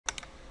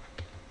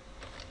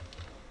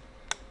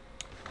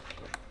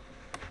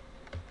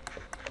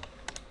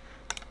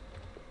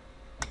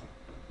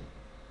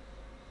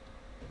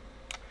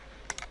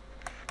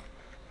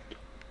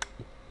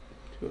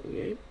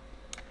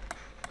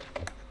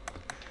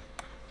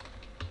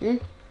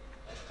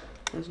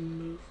Doesn't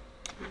move.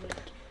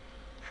 Right.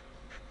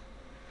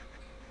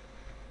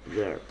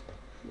 There.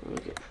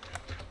 Okay.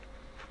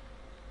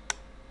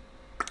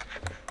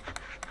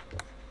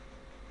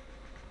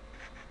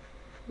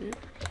 Yeah.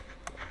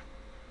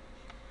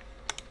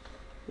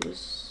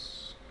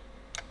 This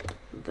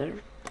there.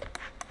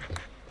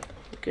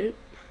 Okay.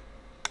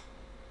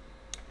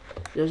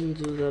 Doesn't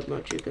do that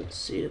much. You can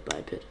see the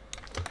biped.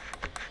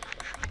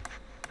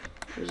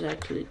 It's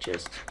actually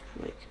just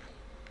like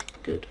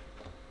good.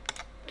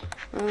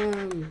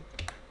 I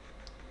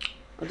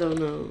don't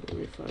know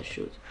if I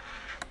should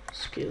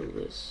scale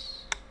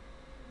this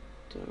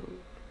down.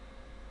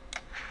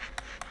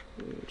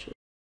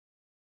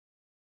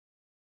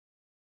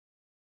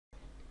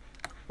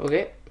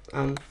 Okay,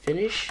 I'm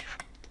finished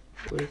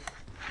with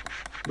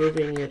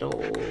moving it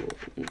all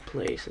in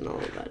place and all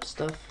of that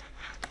stuff.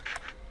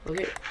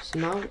 Okay, so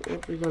now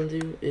what we're gonna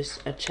do is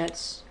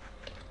attach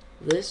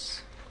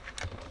this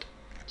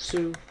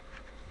to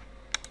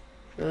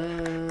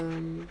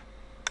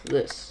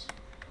this.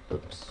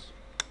 Oops.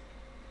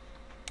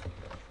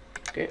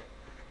 Okay.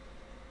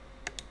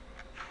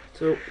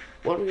 So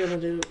what we're gonna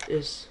do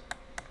is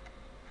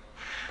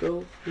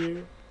go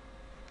here.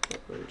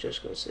 I'm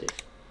just gonna save.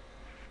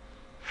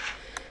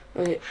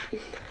 Okay,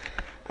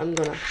 I'm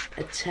gonna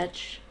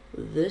attach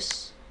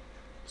this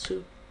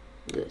to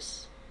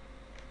this.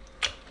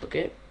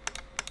 Okay,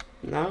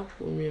 now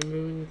when we are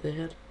moving the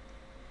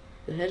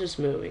head is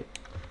moving.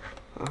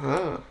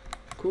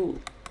 Cool.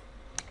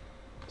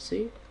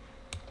 See?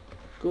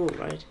 Cool,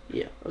 right?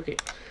 Yeah, okay.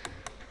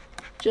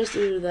 Just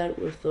do that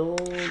with all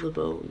the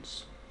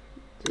bones.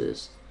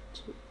 This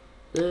to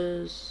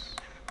this.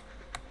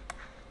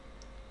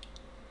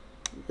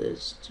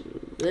 This to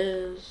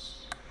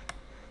this.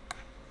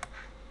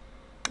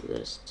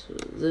 This to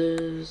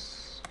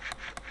this.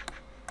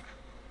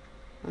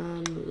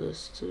 And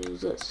this to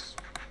this.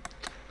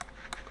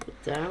 Go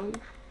down.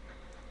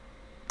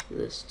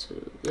 This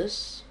to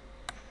this.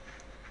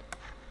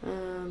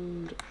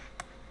 And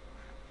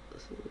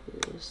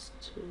this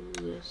to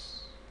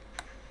this.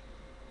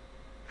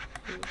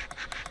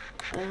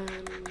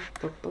 And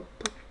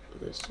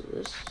this to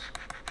this.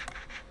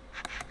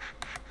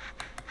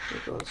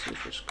 I'm going to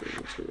switch the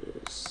screen to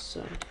this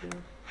side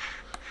here.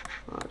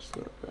 Oh, it's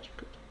not that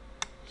good.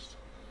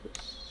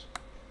 This.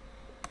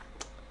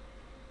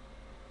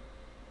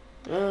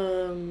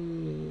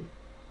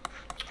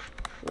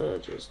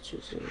 Just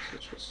choosing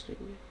such a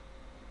thing.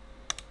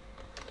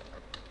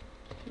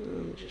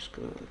 I'm just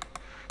gonna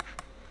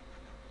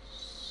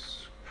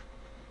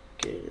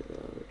scale it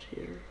out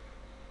here.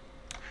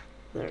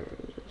 There,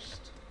 and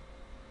just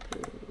put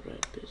it in the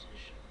right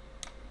position.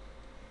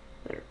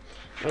 There.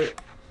 Okay.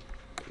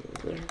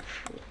 There.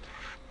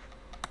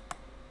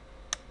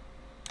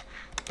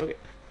 Okay.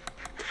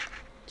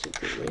 Take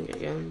the wing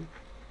again.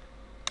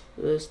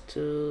 This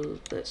to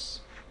this.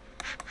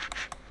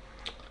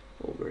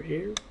 Over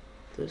here.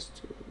 This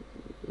to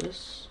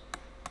this.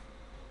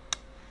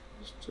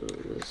 This to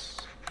this.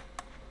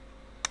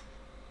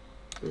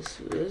 This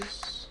to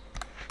this.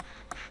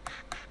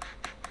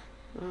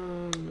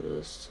 And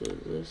this to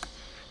this.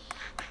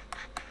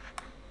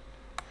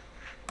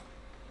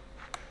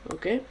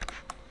 Okay.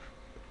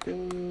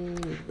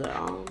 The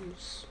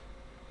arms.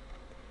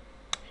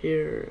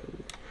 Here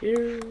and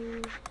here.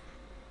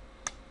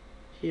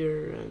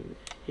 Here and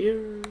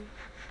here.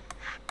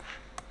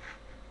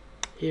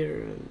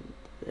 Here and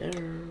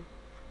there.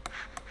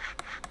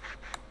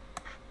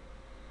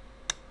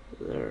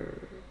 There.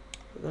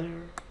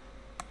 There.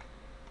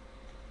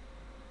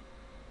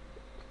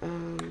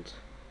 And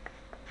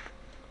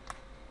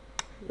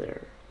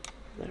there.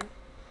 There.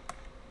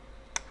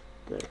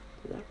 There.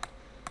 There.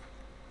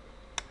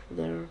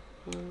 There.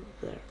 And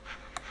there.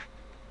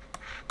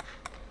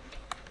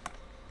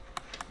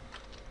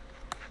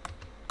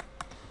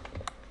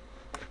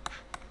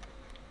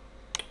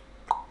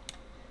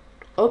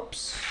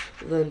 Oops,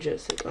 then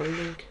just hit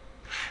unlink.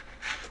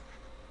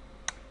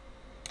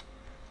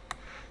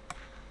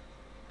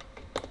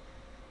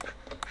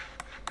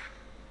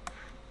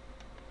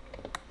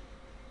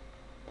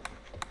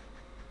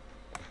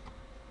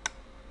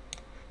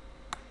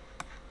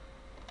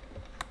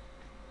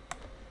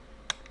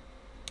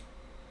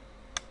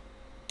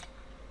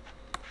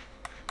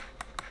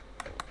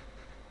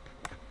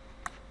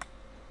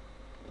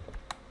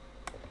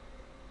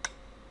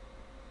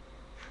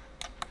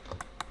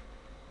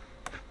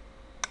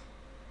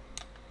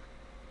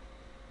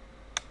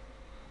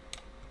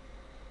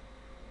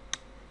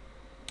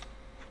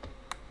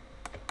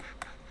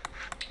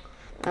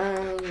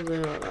 And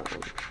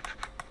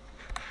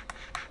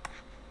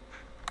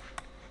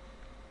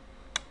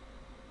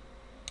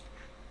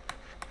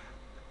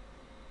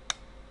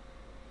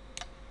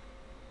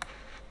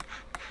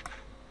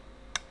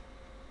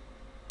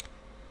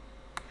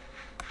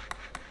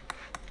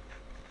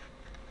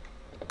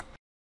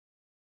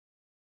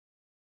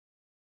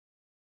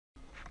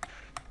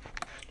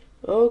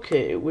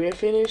okay, we're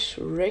finished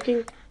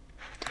wrecking.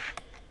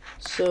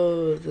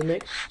 So the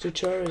next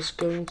tutorial is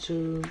going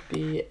to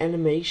be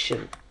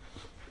animation.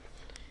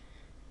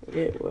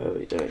 Okay, well,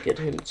 we're gonna get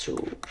him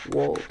to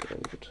walk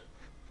and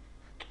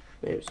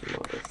maybe some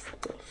other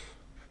stuff.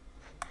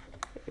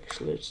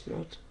 Actually, it's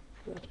not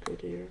that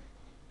good here.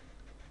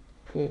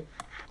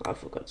 I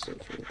forgot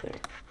something there,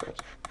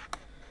 but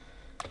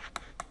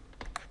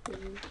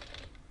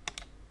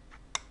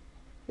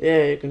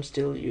yeah, you can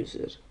still use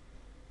it,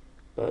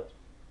 but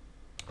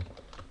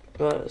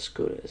not as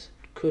good as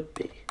it could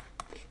be.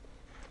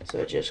 So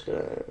I'm just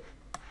gonna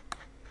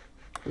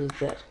do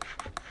that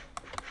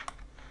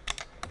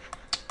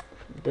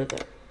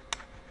better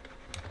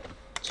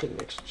to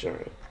next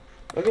tutorial.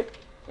 Okay,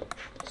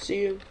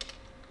 see you.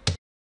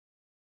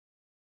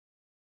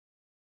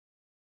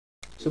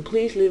 So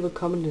please leave a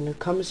comment in the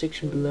comment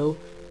section below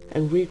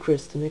and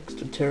request the next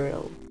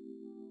tutorial.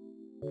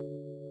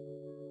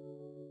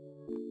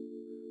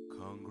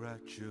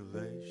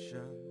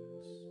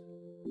 Congratulations,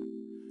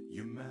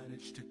 you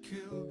managed to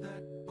kill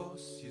that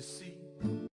boss, you see.